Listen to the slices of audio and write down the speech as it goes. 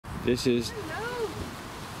This is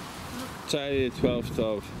Saturday the 12th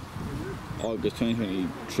of August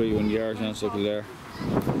 2023 when the Irish now circle there.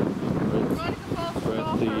 We're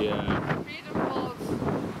at the Freedom Falls.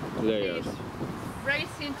 layers.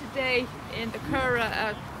 Racing today in the Curragh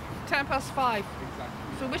at 5:10.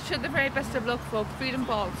 So wish you the very best of luck, folks. Freedom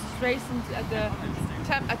Falls racing at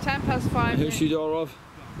 5:10. Who's she daughter of?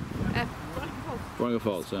 Veronica Falls. Veronica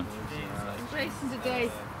Falls, yeah. Racing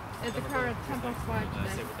today at the Curragh at 5:10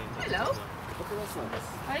 today. Hello.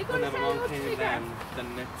 Are you going to say hello to me, girl? The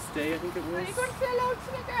next day, I think it was. Are you going to say hello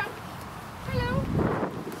to me, girl? Hello.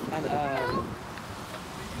 And Hello.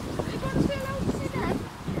 Are you going to say hello to me, girl?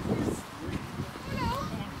 Hello.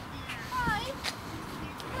 Hi.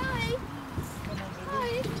 Hi. Hi.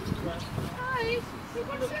 Hi. Are you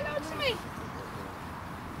going to say hello to me?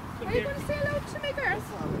 Are you going to say hello to me, girls?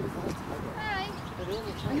 Hi.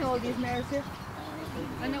 I know all these mares here.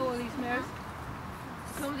 I know all these mares.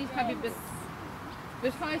 Some of these can be a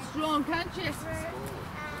bit high strung, can't you?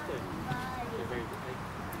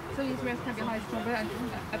 Some of these mares can be high strung,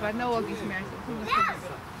 but I know all these mares.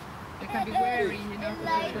 They can be wary, you know,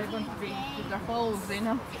 because they're going to be with their foals, you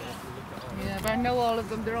know. Yeah, but I know all of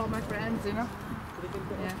them. They're all my friends, you know.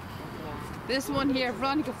 Yeah. This one here,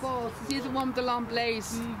 Veronica Falls, she's the one with the long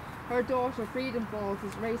blaze. Her daughter, Freedom Falls,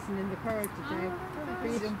 is racing in the Curragh today.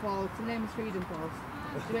 Freedom Falls, the name is Freedom Falls.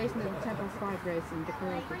 She's racing in the 5:10 race in the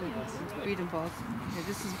Curragh today. Freedom Falls. Yeah,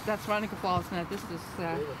 that's Veronica Falls now. This is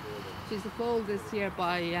she's the foal this year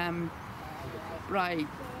by right.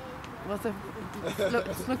 What's it?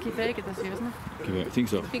 It's Lucky Vega this year, isn't it? Okay, I think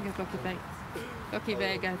so. I think it's Lucky Vega. Lucky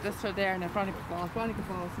Vega, that's her there now, Veronica Falls. Veronica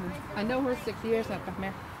Falls now. I know her 6 years now, that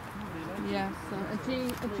mare. Yeah, so and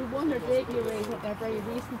she won her debut race very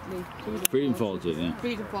recently. Freedom Falls, yeah.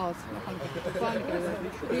 Freedom Falls.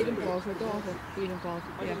 Freedom Falls, her daughter. Freedom Falls,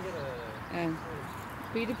 yeah.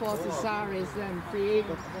 Freedom Falls is Sarah's free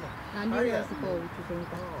eagle. And New Year's ago, which was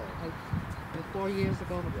like 4 years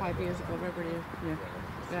ago, or 5 years ago, whatever it is.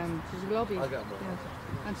 Yeah. She's lovely. Yeah.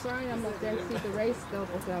 I'm sorry I'm not there to see the race though,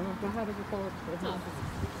 but I had a report for it.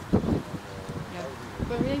 Yeah.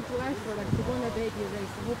 But I'm really glad for like to win her debut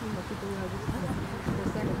race. I'm hoping that she do well this time for the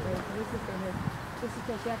second race. So this is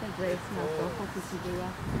her second race now, so hopefully she do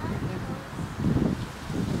well. Yeah.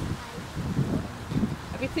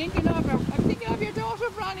 I've been thinking of her. I'm thinking of your daughter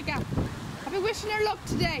Veronica. I've been wishing her luck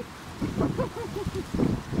today.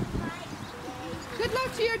 Good luck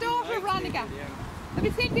to your daughter Veronica. I've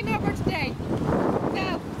been thinking of her today.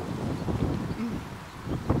 Now.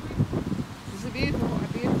 This is a beautiful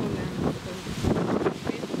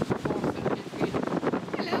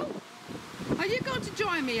Hello? Are you going to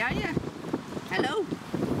join me, are you? Hello?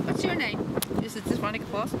 What's your name? This is Veronica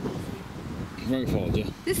Falls. Veronica Falls, yeah.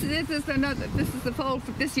 This is the foal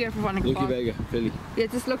for this year for Veronica Falls. Lucky Vega, Philly. Yeah,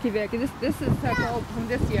 this is Lucky Vega. This is her foal from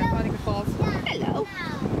this year, Veronica Falls. Hello.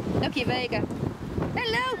 Lucky Vega.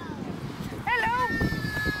 Hello. Hello.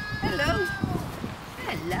 Hello.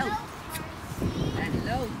 Hello.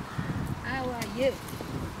 Hello. How are you?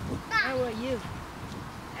 How are you?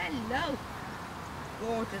 Hello.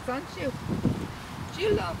 Gorgeous, aren't you?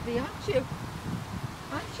 You're lovely, aren't you?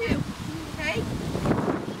 Aren't you? Hey?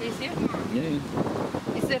 Is you? Yeah.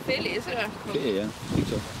 It's a filly, isn't it? Yeah, I think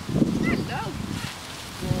so. Hello.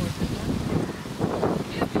 Gorgeous, aren't you?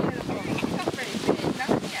 You're beautiful. You got very big,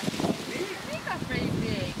 haven't you? You got very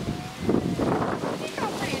big. You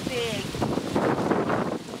got very big.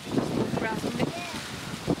 Just walk around with me.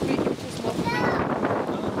 Just walk around.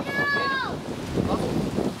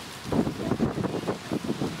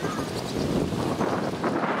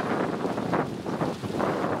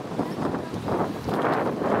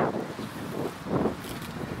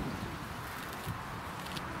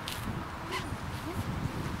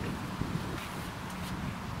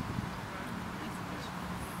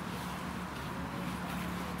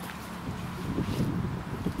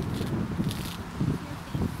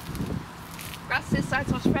 Grass this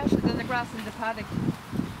side's much fresher than the grass in the paddock.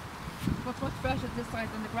 It's much fresher this side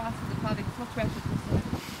than the grass in the paddock. It's much fresher this side.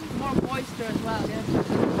 It's more moisture as well, yeah.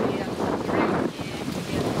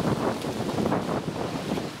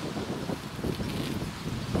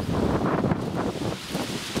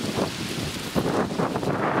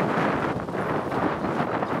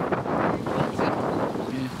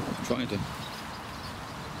 Trying to.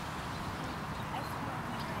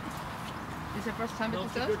 Is it first time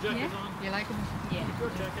with this? Yeah? You like it? Yeah. Keep your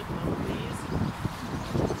jacket on, please.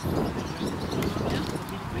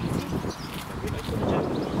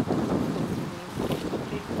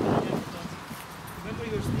 Remember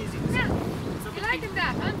you're sneezing. Yeah. You like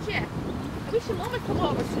that, aren't you? I wish your mum would come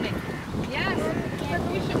over to me. Yes. I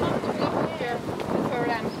wish your mum would come over here with her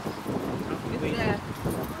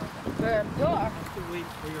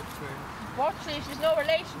Unfortunately, she's no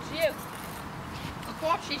relation to you.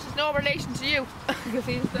 Unfortunately, she's no relation to you. Because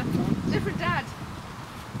he's a different dad.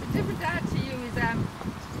 A different dad to you is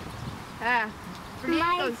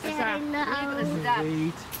Regal is his dad.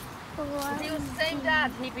 If he was the same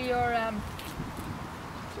dad, he'd be your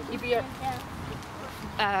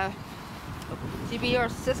she'd be your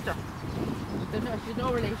sister. No, she's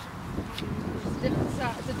no relation.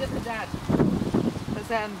 It's a different dad.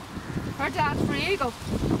 Because her dad's Free Eagle.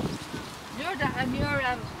 Your dad and your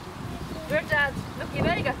dad's Lucky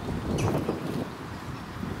Vega.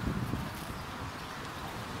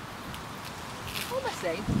 What am I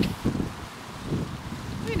saying?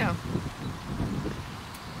 You know.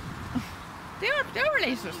 They're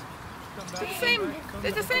related.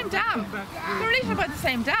 They're the same dam. They're related by the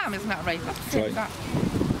same dam, isn't that right? That's the same dam.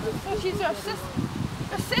 Oh, she's your sister.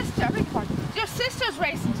 Your sister, I beg your pardon. Your sister's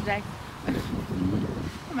racing today.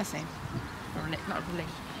 What am I saying? Not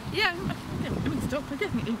related. Yeah, I'm mixed up. I'm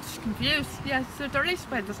getting confused. Yeah, so they're related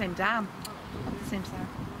by the same dam. Not the same dam.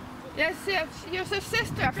 Yes, yeah, your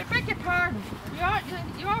sister. I beg your pardon.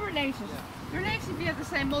 You are related. You're related via the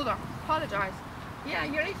same mother. Apologise. Yeah,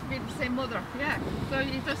 you're related via the same mother. Yeah. So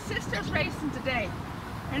your sister's racing today.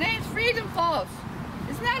 Her name's Freedom Falls.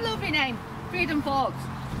 Isn't that a lovely name? Freedom Falls.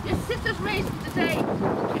 Your sister's racing today.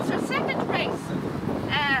 It's her second race.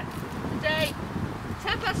 Today.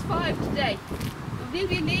 5:10 today. We'll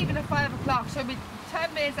be leaving at 5 o'clock, so we'll be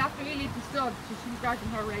 10 minutes after we leave the stud, so she's starting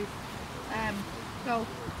her race. And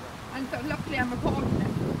luckily I'm recording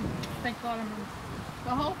it. Thank God I'm recording. So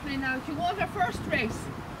hopefully now, she won her first race,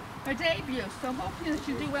 her debut, so hopefully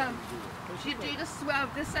she'll do well. She'll do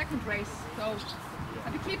this second race, so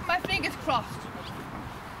I'll be keeping my fingers crossed.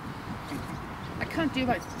 I can't do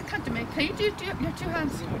it. I can't do it. Can you do your two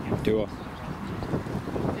hands? Do what?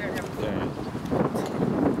 There.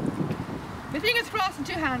 My fingers crossed in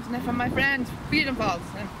two hands, and from my friend Freedom Falls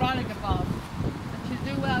and Veronica Falls, and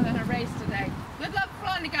she'll do well in her race today. Good luck,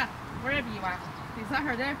 Veronica, wherever you are. Is that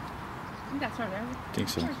her there? I think that's her there. I think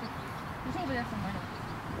so. It's over there somewhere.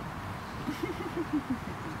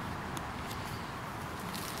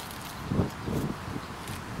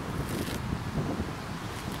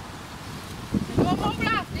 You want more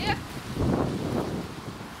grass, do you?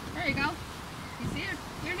 There you go. You see her?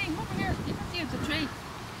 Here, Liam, over here. You can see it's a tree.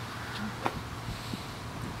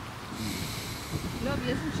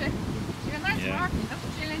 Lovely, isn't she? She's a nice marking, that's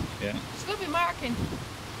what she is. Yeah. She's going to be marking.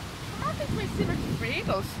 Her marking's very similar to Free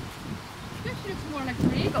Eagles. She actually looks more like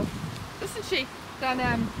Free Eagle, doesn't she? Than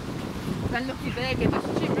Lucky Vega,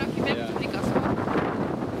 doesn't she? Lucky Vega, I think that's one.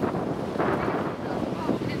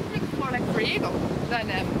 It looks more like Free Eagle than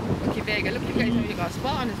Lucky Vega. Lucky Vega's only got a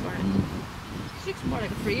spot on his morning. She looks more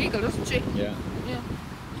like a Free Eagle, doesn't she? Yeah. Yeah.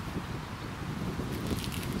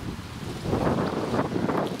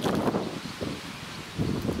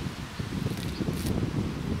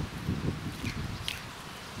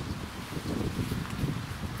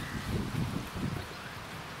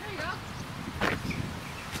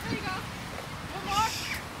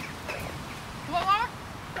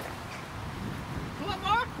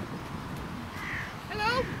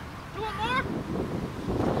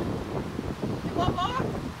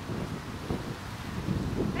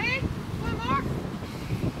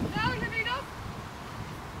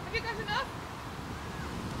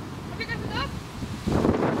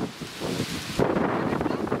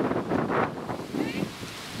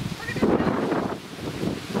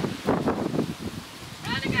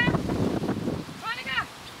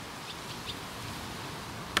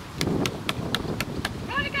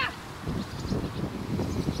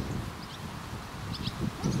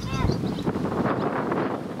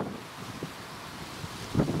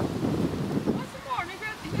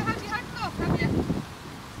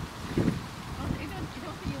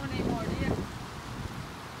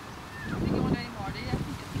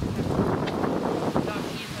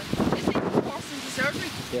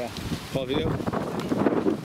 Yeah. Pause video.